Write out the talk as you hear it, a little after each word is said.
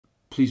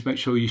Please make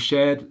sure you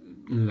shared.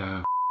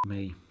 No,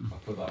 me. I'll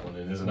put that one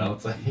in as an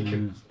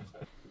outtake.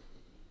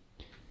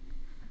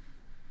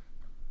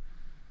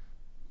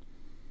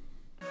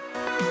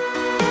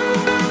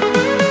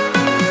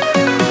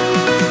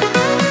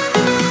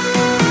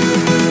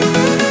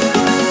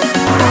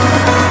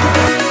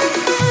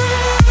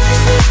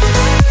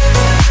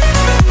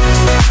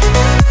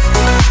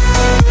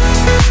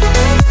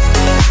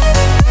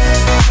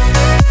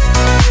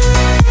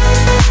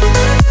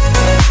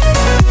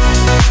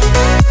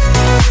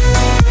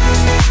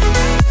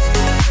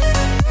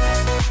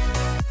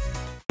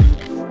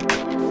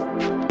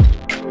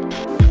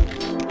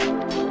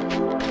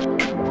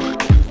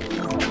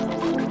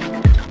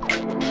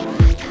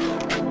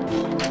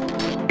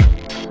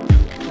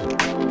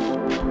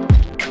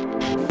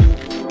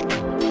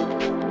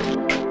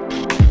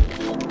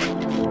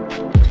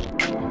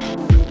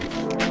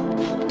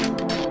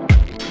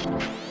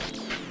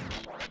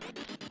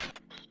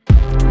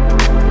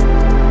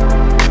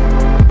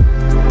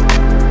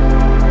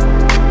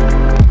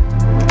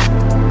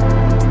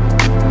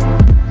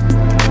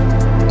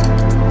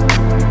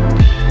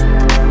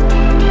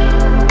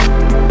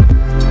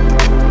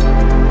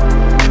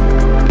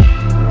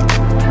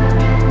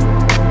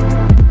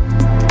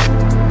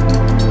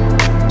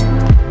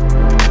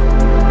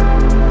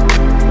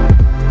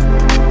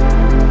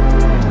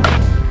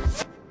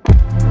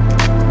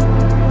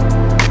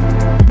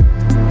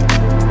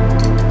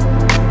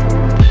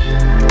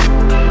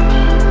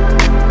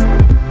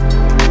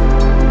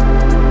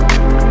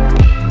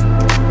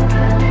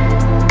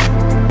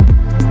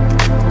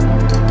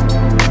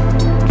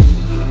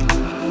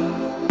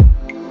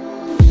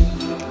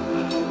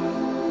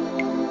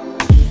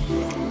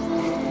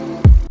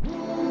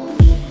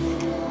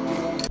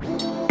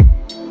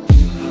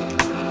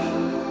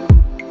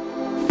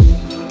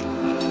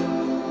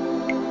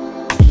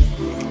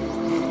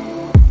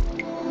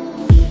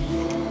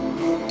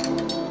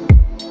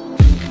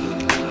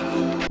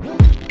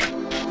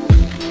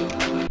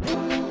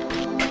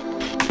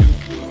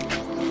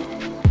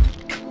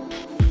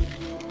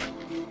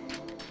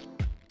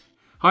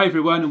 Hi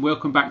everyone, and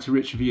welcome back to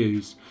Rich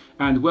Reviews,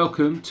 and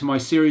welcome to my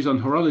series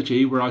on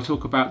horology where I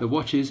talk about the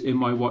watches in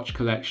my watch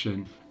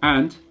collection.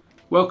 And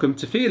welcome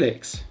to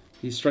Felix.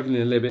 He's struggling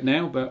a little bit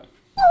now, but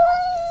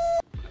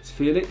that's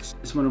Felix.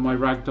 It's one of my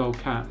ragdoll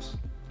cats.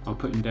 I'll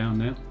put him down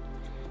now.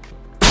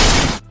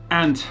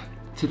 And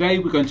today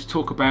we're going to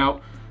talk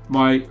about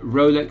my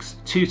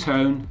Rolex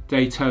two-tone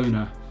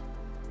Daytona.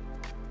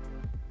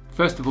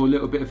 First of all, a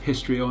little bit of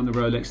history on the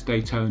Rolex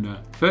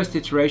Daytona. First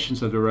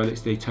iterations of the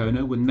Rolex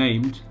Daytona were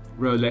named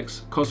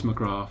Rolex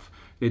Cosmograph.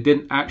 They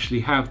didn't actually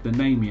have the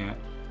name yet.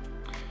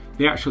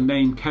 The actual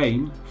name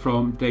came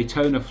from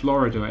Daytona,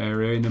 Florida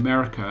area in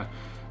America,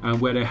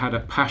 where they had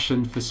a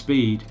passion for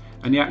speed,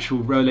 and the actual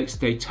Rolex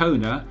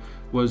Daytona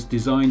was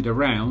designed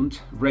around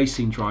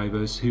racing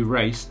drivers who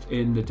raced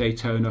in the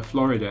Daytona,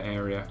 Florida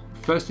area.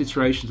 First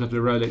iterations of the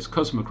Rolex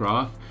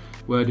Cosmograph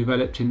were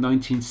developed in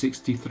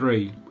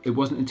 1963. It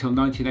wasn't until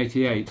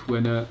 1988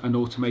 when an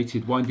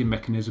automated winding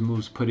mechanism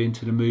was put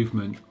into the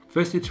movement.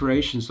 First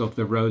iterations of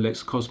the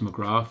Rolex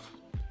Cosmograph,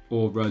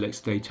 or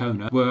Rolex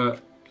Daytona, were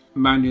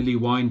manually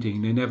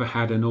winding. They never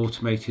had an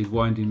automated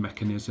winding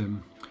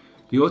mechanism.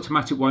 The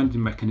automatic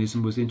winding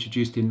mechanism was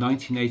introduced in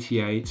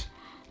 1988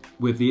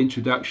 with the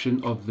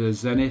introduction of the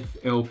Zenith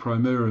El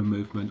Primero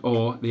movement,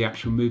 or the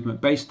actual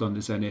movement based on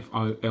the Zenith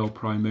El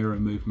Primero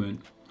movement.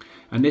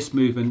 And this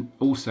movement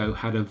also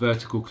had a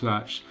vertical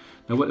clutch.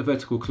 Now what the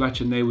vertical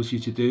clutch enables you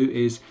to do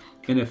is,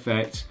 in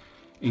effect,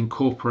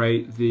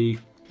 incorporate the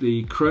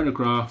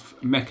chronograph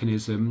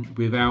mechanism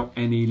without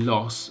any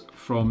loss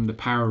from the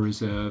power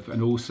reserve,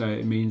 and also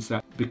it means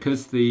that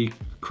because the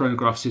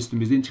chronograph system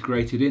is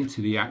integrated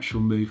into the actual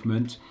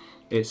movement,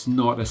 it's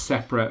not a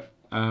separate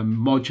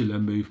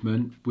modular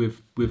movement.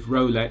 With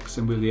Rolex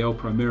and with the El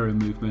Primero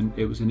movement,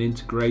 it was an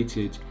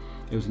integrated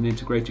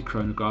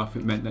chronograph.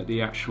 It meant that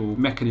the actual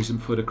mechanism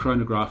for the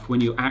chronograph,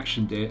 when you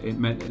actioned it, it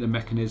meant that the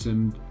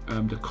mechanism,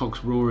 the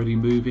cogs were already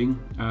moving,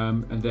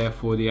 and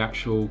therefore the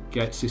actual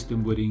gate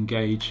system would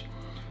engage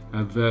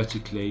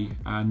vertically,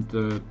 and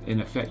in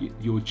effect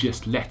you're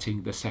just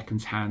letting the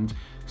seconds hand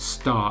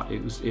start.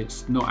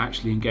 It's not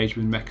actually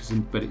engagement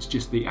mechanism, but it's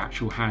just the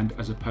actual hand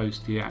as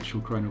opposed to the actual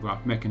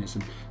chronograph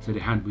mechanism, so the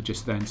hand would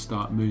just then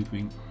start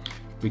moving.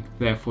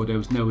 Therefore there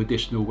was no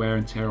additional wear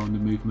and tear on the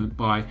movement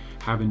by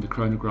having the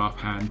chronograph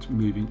hand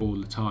moving all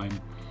the time.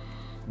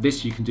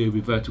 This you can do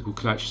with vertical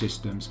clutch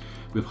systems.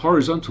 With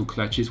horizontal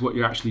clutches, what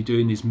you're actually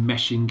doing is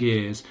meshing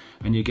gears,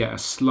 and you get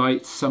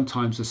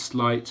sometimes a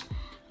slight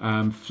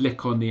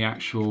flick on the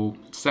actual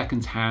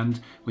seconds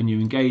hand when you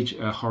engage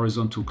a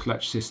horizontal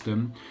clutch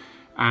system,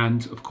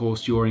 and of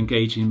course you're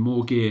engaging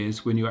more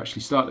gears when you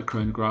actually start the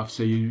chronograph,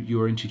 so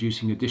you're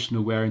introducing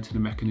additional wear into the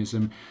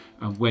mechanism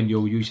when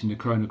you're using the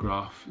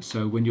chronograph.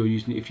 So when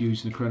if you're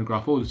using the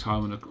chronograph all the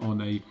time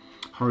on a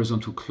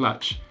horizontal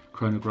clutch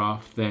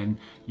chronograph, then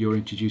you're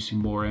introducing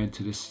more wear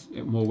into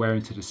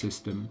the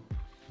system.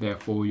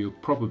 Therefore, you're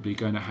probably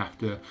going to have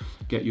to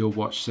get your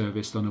watch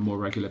serviced on a more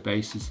regular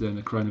basis than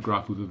a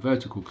chronograph with a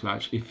vertical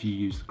clutch if you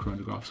use the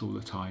chronographs all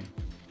the time.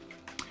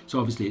 So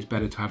obviously it's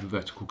better to have a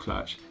vertical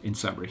clutch, in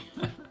summary.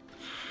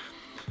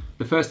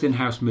 The first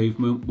in-house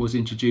movement was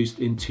introduced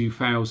in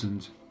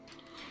 2000,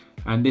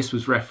 and this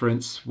was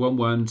reference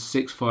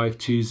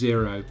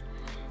 116520,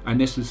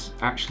 and this was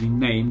actually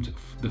named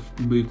the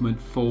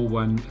movement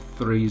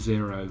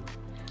 4130.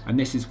 And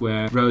this is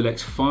where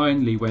Rolex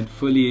finally went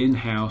fully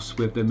in-house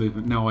with the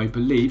movement. Now I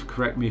believe,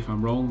 correct me if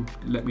I'm wrong,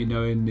 let me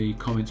know in the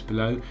comments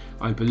below,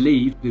 I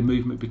believe the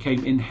movement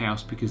became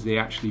in-house because they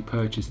actually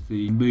purchased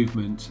the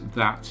movement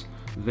that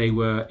they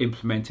were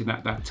implementing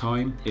at that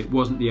time. It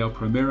wasn't the El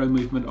Primero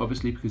movement,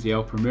 obviously, because the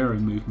El Primero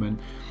movement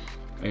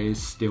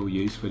is still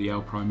used for the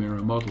El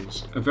Primero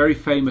models. A very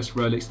famous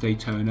Rolex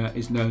Daytona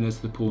is known as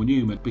the Paul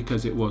Newman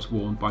because it was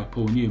worn by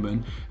Paul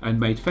Newman and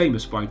made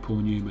famous by Paul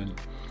Newman.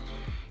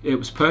 It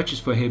was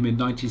purchased for him in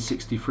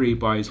 1963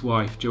 by his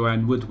wife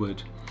Joanne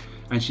Woodward,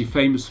 and she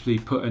famously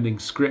put an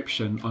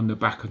inscription on the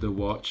back of the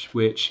watch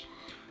which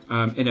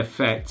in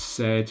effect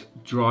said,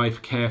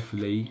 "Drive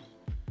carefully,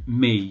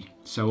 me."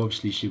 So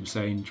obviously she was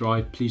saying,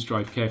 please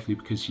drive carefully,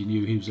 because she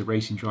knew he was a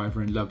racing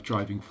driver and loved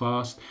driving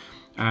fast,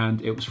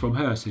 and it was from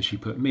her, so she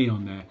put me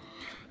on there.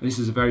 And this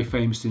is a very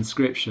famous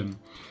inscription.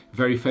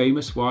 Very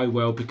famous, why?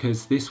 Well,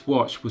 because this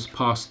watch was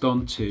passed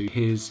on to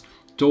his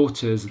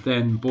daughter's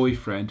then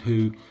boyfriend,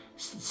 who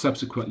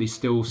subsequently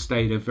still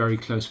stayed a very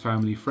close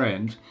family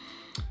friend.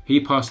 He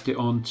passed it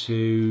on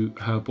to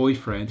her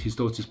boyfriend, his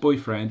daughter's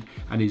boyfriend,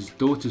 and his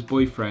daughter's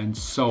boyfriend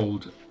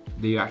sold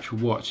the actual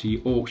watch.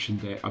 He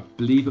auctioned it. I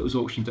believe it was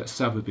auctioned at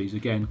Sotheby's.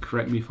 Again,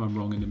 correct me if I'm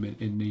wrong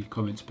in the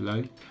comments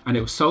below. And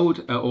it was sold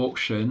at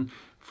auction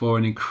for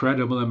an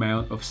incredible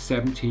amount of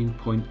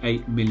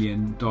 $17.8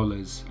 million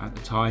at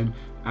the time.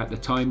 At the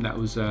time, that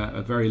was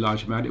a very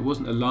large amount. It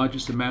wasn't the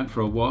largest amount for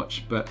a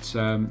watch, but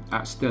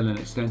that's still an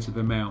extensive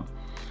amount.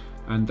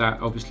 And that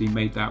obviously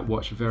made that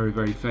watch very,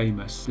 very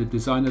famous. The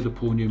design of the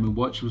Paul Newman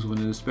watch was one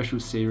of the special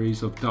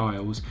series of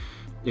dials.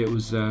 It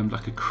was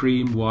like a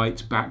cream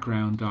white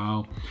background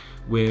dial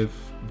with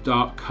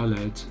dark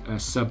coloured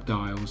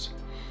sub-dials,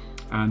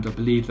 and I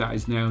believe that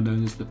is now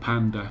known as the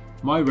Panda.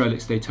 My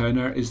Rolex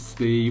Daytona is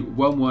the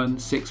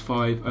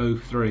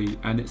 116503,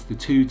 and it's the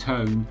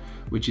two-tone,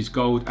 which is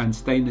gold and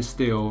stainless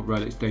steel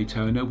Rolex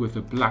Daytona with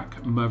a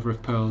black mother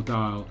of pearl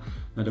dial.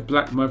 Now the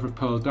black mother of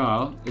pearl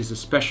dial is a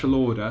special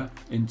order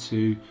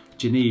into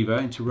Geneva,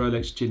 into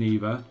Rolex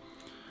Geneva,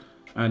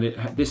 and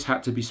this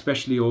had to be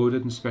specially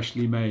ordered and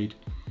specially made.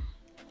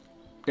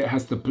 It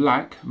has the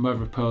black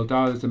mother of pearl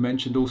dial, as I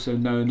mentioned, also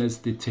known as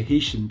the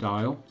Tahitian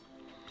dial,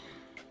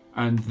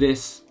 and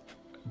this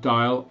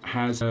dial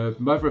has a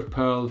mother of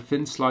pearl,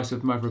 thin slice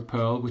of mother of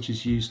pearl, which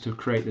is used to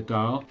create the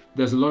dial.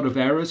 There's a lot of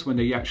errors when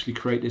they actually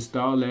create this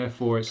dial,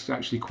 therefore it's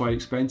actually quite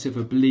expensive.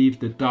 I believe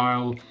the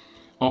dial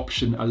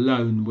option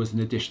alone was an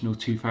additional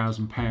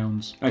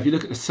 £2,000. Now, if you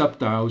look at the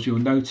sub-dials, you'll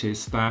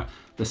notice that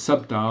the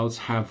sub-dials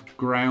have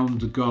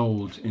ground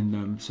gold in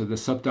them. So the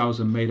sub-dials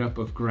are made up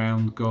of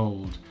ground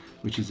gold,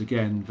 which is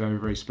again very,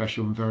 very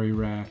special and very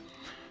rare.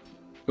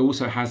 It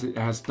also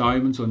has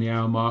diamonds on the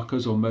hour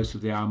markers, or most of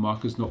the hour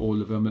markers, not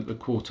all of them. At the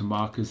quarter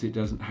markers it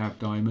doesn't have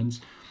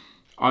diamonds.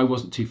 I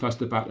wasn't too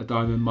fussed about the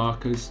diamond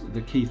markers.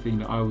 The key thing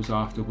that I was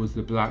after was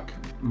the black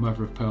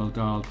mother of pearl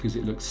dial, because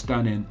it looks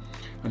stunning,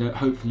 and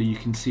hopefully you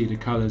can see the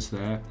colours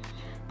there,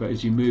 but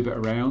as you move it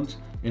around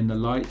in the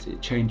light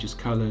it changes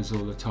colours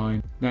all the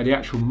time. Now the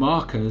actual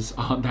markers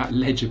aren't that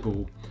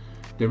legible.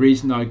 The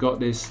reason I got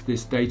this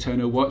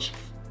Daytona watch,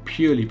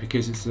 purely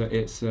because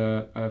it's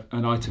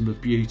an item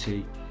of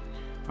beauty.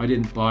 I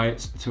didn't buy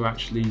it to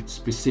actually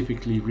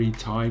specifically read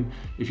time.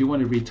 If you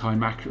want to read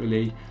time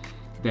accurately,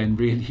 then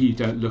really you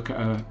don't look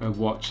at a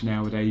watch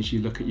nowadays,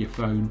 you look at your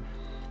phone.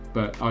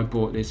 But I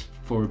bought this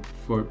for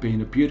it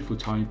being a beautiful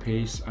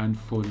timepiece and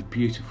for the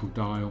beautiful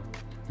dial.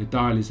 The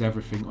dial is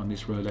everything on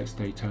this Rolex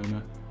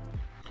Daytona.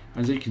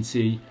 As you can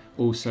see,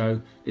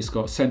 also it's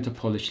got center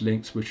polish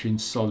links which are in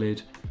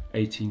solid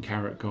 18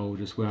 karat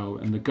gold as well,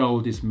 and the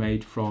gold is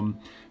made from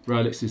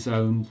Rolex's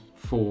own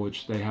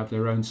forge. They have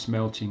their own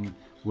smelting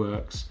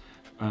works.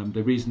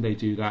 The reason they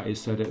do that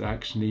is so that they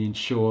actually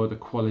ensure the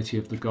quality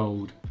of the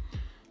gold.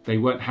 They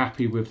weren't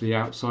happy with the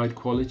outside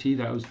quality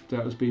that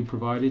was being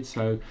provided,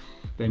 so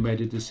they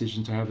made a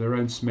decision to have their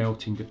own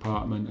smelting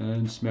department and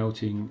own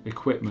smelting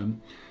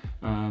equipment,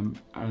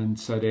 and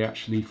so they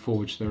actually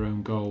forged their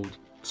own gold.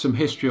 Some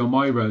history on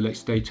my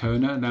Rolex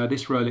Daytona. Now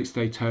this Rolex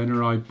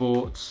Daytona I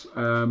bought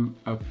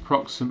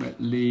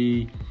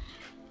approximately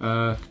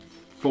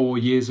 4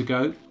 years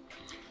ago,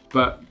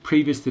 but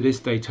previous to this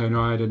Daytona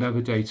I had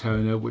another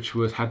Daytona which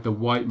had the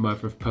white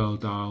mother of pearl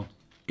dial.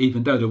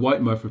 Even though the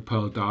white mother of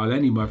pearl dial,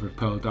 any mother of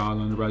pearl dial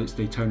on the Rolex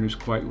Daytona is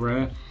quite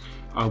rare,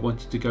 I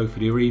wanted to go for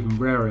the even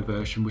rarer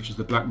version, which is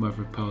the black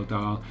mother of pearl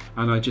dial,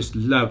 and I just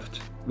loved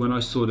when I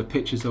saw the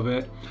pictures of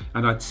it,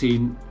 and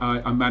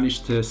I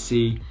managed to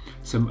see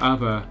some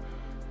other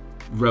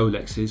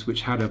Rolexes,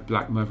 which had a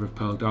black mother of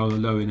pearl dial,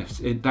 although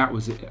that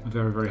was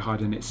very, very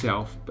hard in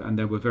itself, and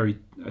they were very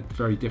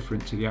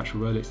different to the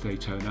actual Rolex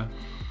Daytona.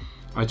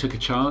 I took a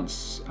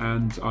chance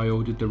and I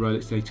ordered the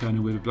Rolex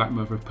Daytona with a black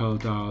mother of pearl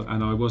dial,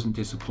 and I wasn't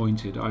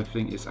disappointed. I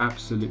think it's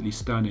absolutely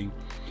stunning,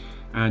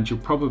 and you'll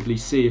probably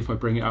see if I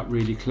bring it up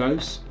really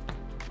close,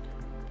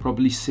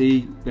 probably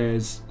see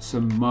there's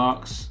some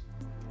marks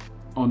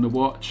on the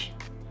watch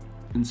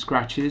and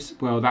scratches.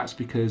 Well, that's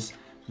because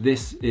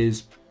this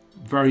is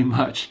very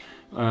much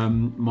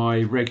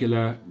my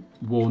regular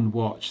worn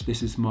watch.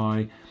 This is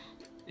my,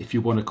 if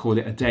you want to call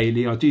it a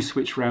daily. I do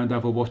switch around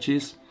other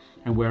watches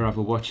and wear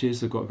other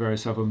watches. I've got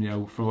various of them, you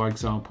know, for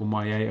example,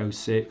 my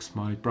 806,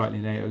 my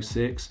Breitling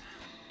 806,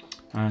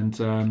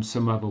 and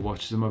some other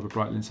watches, some other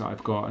Breitlings that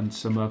I've got, and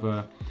some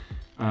other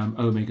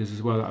Omegas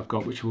as well that I've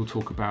got, which we'll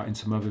talk about in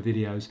some other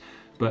videos.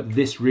 But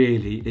this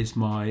really is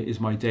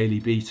my daily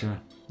beater.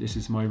 This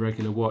is my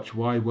regular watch.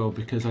 Why? Well,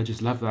 because I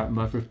just love that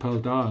mother of pearl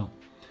dial,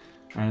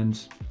 and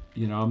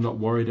you know, I'm not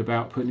worried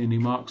about putting any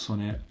marks on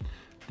it.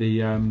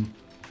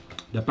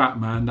 The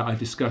Batman that I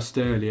discussed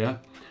earlier,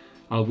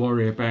 I'll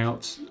worry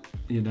about,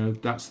 you know,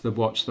 that's the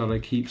watch that I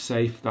keep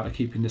safe, that I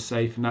keep in the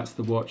safe, and that's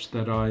the watch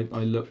that I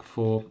look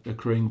for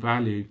accruing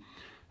value.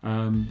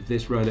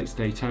 This Rolex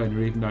Daytona,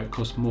 even though it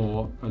costs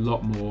more, a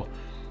lot more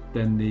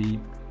than the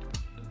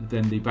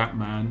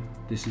Batman,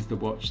 this is the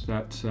watch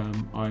that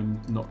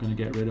I'm not going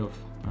to get rid of.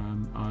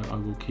 I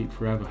will keep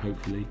forever,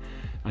 hopefully.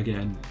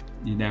 Again,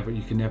 you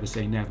can never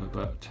say never,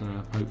 but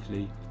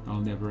hopefully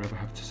I'll never ever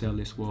have to sell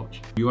this watch.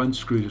 You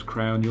unscrew the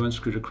crown,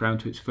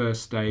 to its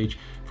first stage.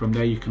 From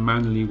there you can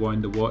manually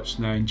wind the watch.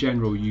 Now in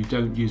general you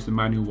don't use the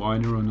manual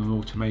winder on an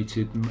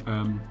automated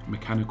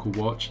mechanical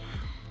watch.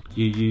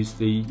 You use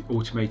the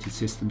automated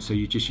system, so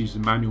you just use the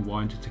manual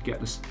winder to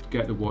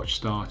get the watch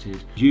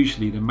started.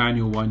 Usually the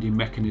manual winding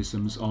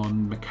mechanisms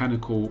on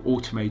mechanical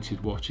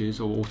automated watches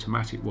or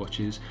automatic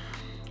watches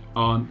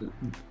aren't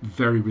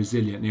very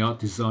resilient. They aren't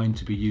designed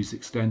to be used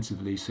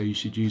extensively, so you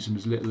should use them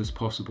as little as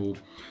possible,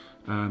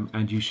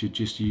 and you should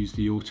just use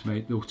the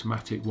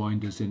automatic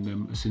winders in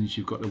them as soon as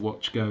you've got the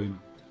watch going.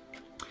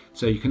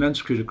 So you can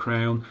unscrew the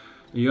crown.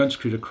 You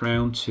unscrew the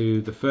crown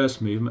to the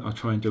first movement. I'll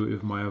try and do it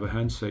with my other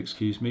hand, so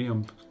excuse me,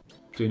 I'm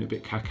doing it a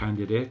bit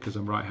cack-handed here because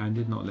I'm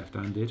right-handed, not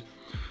left-handed.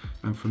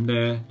 And from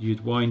there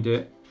you'd wind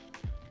it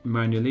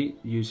manually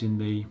using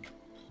the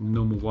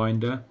normal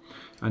winder,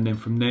 and then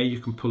from there you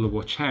can pull the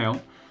watch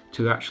out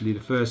to actually the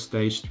first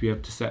stage to be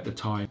able to set the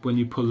time. When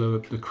you pull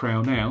the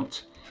crown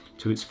out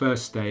to its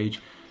first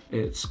stage,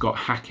 it's got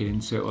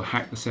hacking, so it will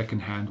hack the second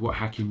hand. What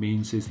hacking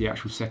means is the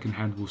actual second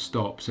hand will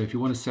stop. So if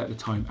you want to set the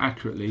time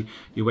accurately,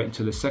 you wait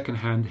until the second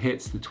hand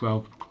hits the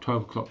 12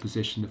 o'clock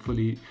position, the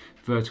fully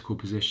vertical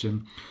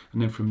position,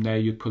 and then from there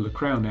you pull the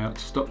crown out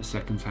to stop the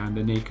second hand,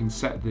 and then you can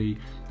set the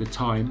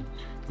time,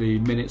 the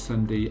minutes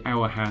and the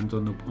hour hand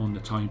on the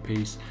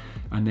timepiece,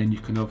 and then you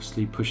can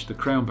obviously push the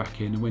crown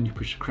back in, and when you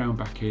push the crown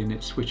back in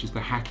it switches the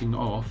hacking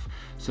off,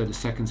 so the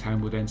second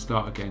hand will then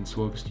start again.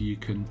 So obviously you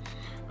can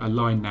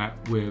align that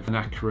with an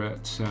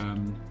accurate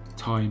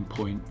time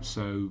point,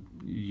 so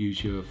you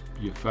use your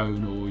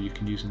phone, or you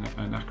can use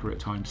an accurate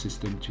time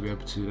system to be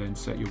able to then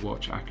set your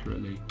watch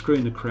accurately.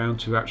 Screwing the crown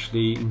to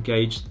actually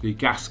engage the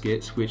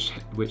gaskets which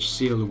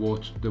seal the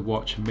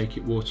watch and make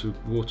it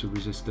water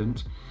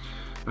resistant.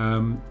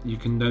 You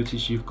can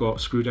notice you've got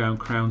screw down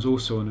crowns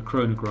also on the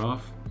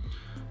chronograph.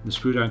 The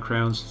screw down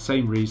crowns,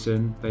 same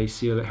reason, they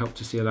help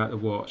to seal out the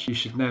watch. You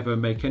should never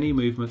make any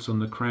movements on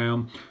the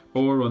crown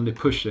or on the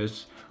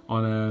pushers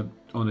on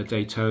a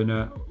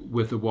Daytona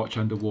with the watch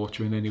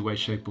underwater in any way,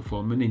 shape or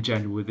form. And in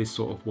general with this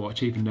sort of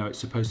watch, even though it's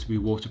supposed to be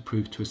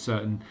waterproof to a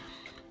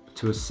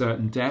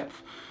certain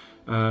depth,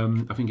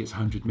 I think it's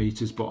 100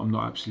 meters, but I'm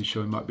not absolutely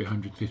sure, it might be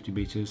 150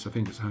 meters. I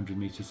think it's 100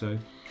 meters. So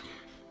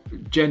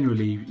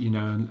generally, you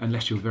know,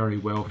 unless you're very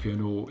wealthy,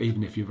 or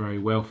even if you're very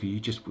wealthy, you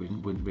just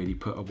wouldn't really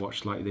put a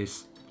watch like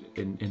this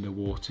in the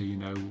water. You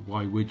know,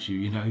 why would you?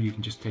 You know, you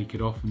can just take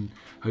it off and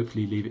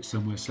hopefully leave it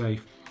somewhere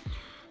safe.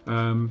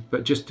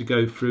 But just to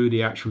go through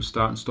the actual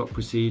start and stop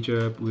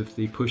procedure with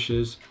the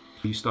pushers,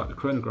 you start the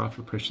chronograph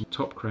by pressing the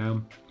top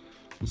crown.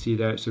 You see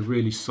there it's a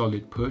really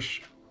solid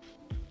push,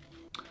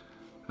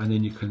 and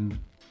then you can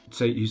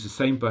use the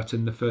same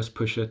button, the first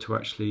pusher, to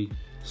actually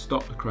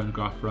stop the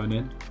chronograph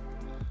running,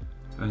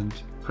 and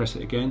press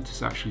it again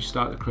to actually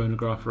start the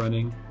chronograph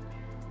running,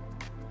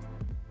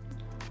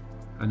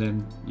 and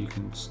then you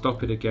can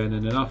stop it again,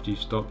 and then after you've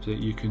stopped it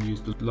you can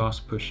use the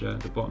last pusher,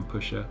 the bottom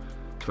pusher,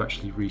 to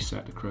actually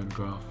reset the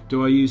chronograph.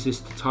 Do I use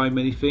this to time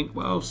anything?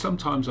 Well,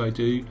 sometimes I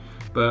do,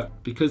 but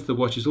because the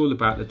watch is all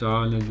about the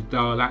dial, and the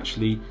dial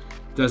actually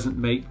doesn't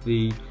make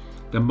the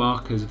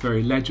markers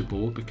very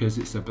legible because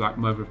it's a black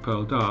mother of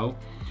pearl dial,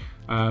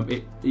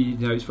 you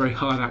know, it's very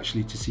hard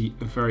actually to see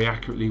very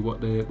accurately what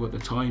the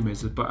time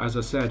is. But as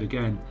I said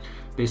again,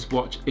 this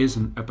watch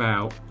isn't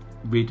about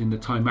reading the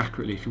time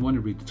accurately. If you want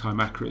to read the time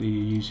accurately,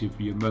 you use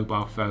your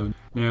mobile phone.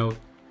 Now,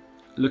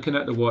 looking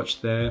at the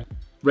watch there,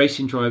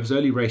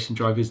 early racing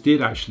drivers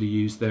did actually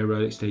use their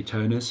Rolex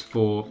Daytonas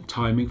for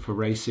timing, for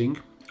racing.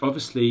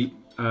 Obviously,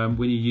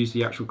 when you use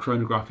the actual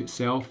chronograph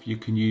itself, you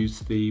can use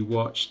the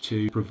watch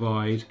to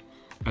provide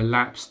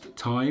elapsed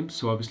time.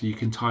 So obviously you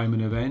can time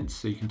an event,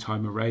 so you can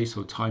time a race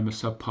or time a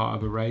sub part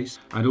of a race.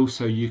 And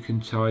also you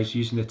can time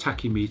using the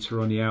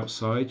tachymeter on the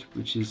outside,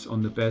 which is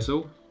on the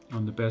bezel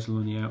on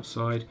the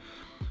outside.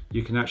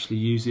 You can actually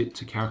use it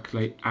to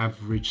calculate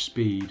average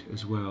speed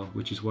as well,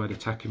 which is why the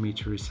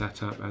tachymeter is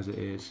set up as it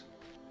is.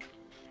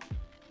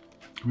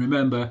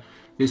 Remember,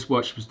 this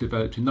watch was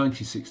developed in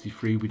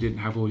 1963. We didn't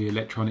have all the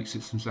electronic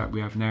systems that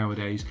we have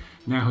nowadays.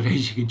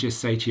 Nowadays you can just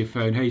say to your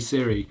phone, "Hey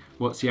Siri,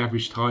 what's the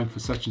average time for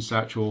such and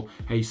such?" or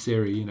 "Hey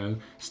Siri, you know,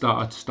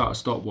 start a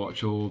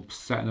stopwatch," or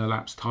set an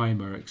elapsed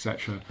timer,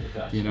 etc.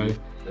 You know,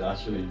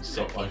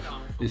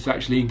 it's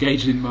actually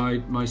engaging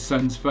my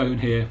son's phone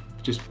here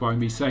just by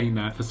me saying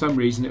that. For some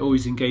reason it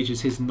always engages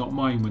his and not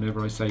mine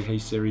whenever I say "Hey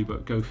Siri,"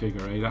 but go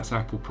figure, eh? That's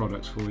Apple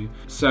products for you.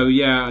 So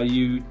yeah,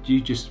 you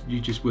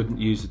just wouldn't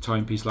use a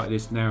timepiece like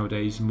this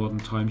nowadays. In modern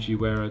times you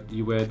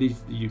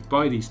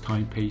buy these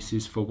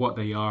timepieces for what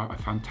they are, a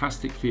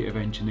fantastic feat of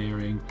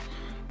engineering,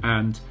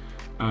 and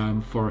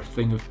for a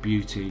thing of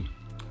beauty.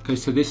 Okay,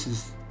 so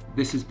this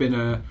has been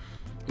a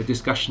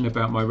discussion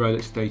about my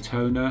Rolex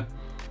Daytona.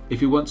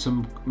 If you want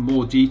some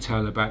more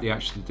detail about the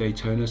actual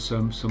Daytona,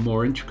 some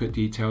more intricate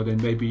detail, then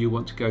maybe you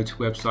want to go to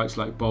websites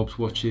like Bob's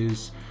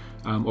Watches,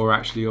 or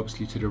actually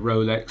obviously to the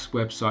Rolex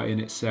website in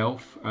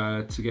itself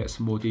to get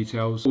some more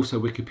details. Also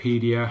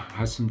Wikipedia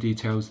has some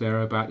details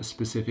there about the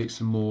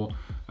specifics and more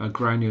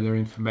granular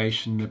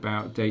information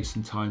about dates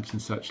and times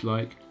and such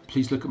like.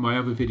 Please look at my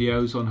other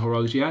videos on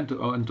horology and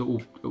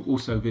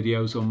also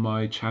videos on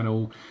my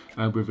channel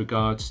with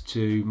regards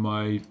to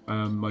my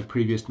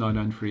previous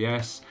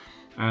 993S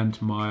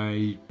and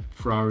my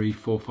Ferrari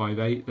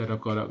 458 that I've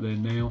got up there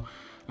now.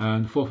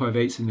 And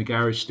 458's in the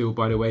garage still,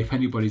 by the way, if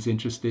anybody's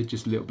interested.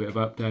 Just a little bit of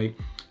update.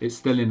 It's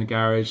still in the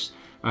garage.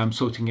 I'm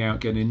sorting out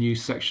getting a new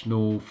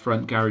sectional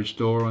front garage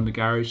door on the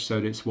garage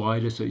so that it's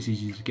wider, so it's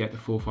easy to get the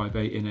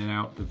 458 in and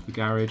out of the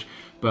garage.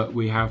 But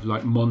we have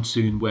like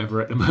monsoon weather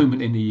at the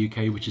moment in the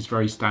UK, which is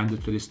very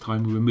standard for this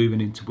time. We're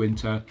moving into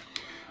winter.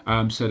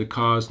 So the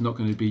car's not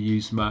going to be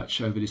used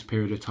much over this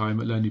period of time.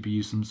 It'll only be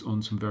used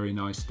on some very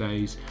nice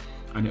days,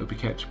 and it'll be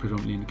kept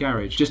predominantly in the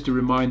garage. Just a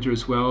reminder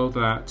as well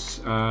that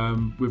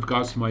with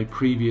regards to my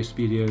previous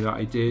video that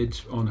I did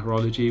on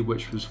horology,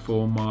 which was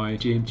for my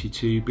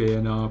GMT2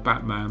 B&R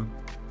Batman,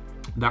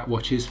 that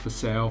watch is for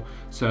sale.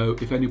 So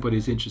if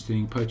anybody's interested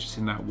in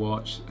purchasing that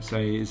watch,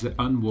 say is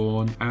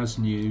unworn, as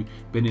new,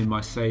 been in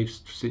my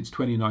safe since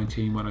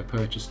 2019 when I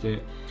purchased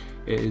it.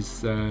 It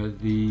is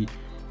the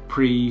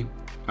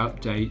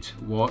pre-update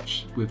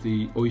watch with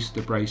the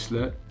Oyster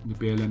bracelet, the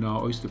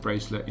B&R Oyster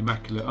bracelet,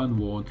 immaculate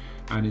unworn,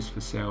 and is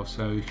for sale.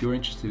 So if you're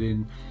interested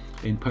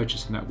in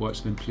purchasing that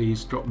watch, then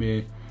please drop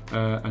me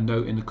a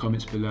note in the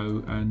comments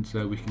below and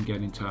we can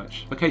get in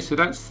touch. Okay, so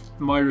that's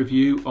my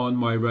review on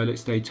my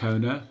Rolex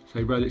Daytona.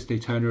 So Rolex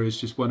Daytona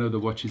is just one of the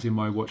watches in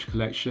my watch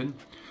collection.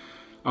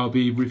 I'll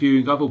be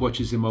reviewing other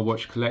watches in my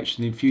watch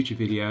collection in future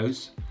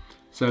videos.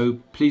 So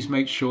please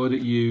make sure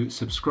that you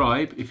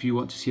subscribe if you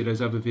want to see those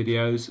other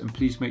videos, and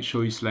please make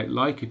sure you select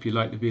like if you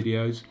like the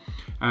videos,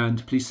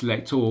 and please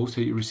select all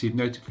so you receive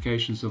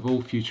notifications of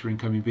all future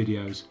incoming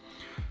videos.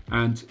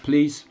 And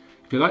please,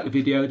 if you like the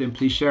video, then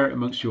please share it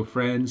amongst your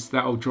friends.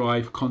 That will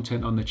drive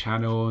content on the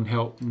channel and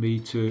help me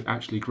to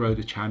actually grow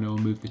the channel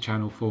and move the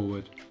channel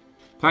forward.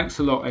 Thanks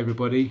a lot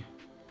everybody,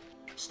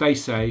 stay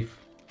safe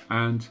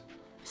and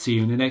see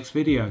you in the next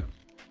video.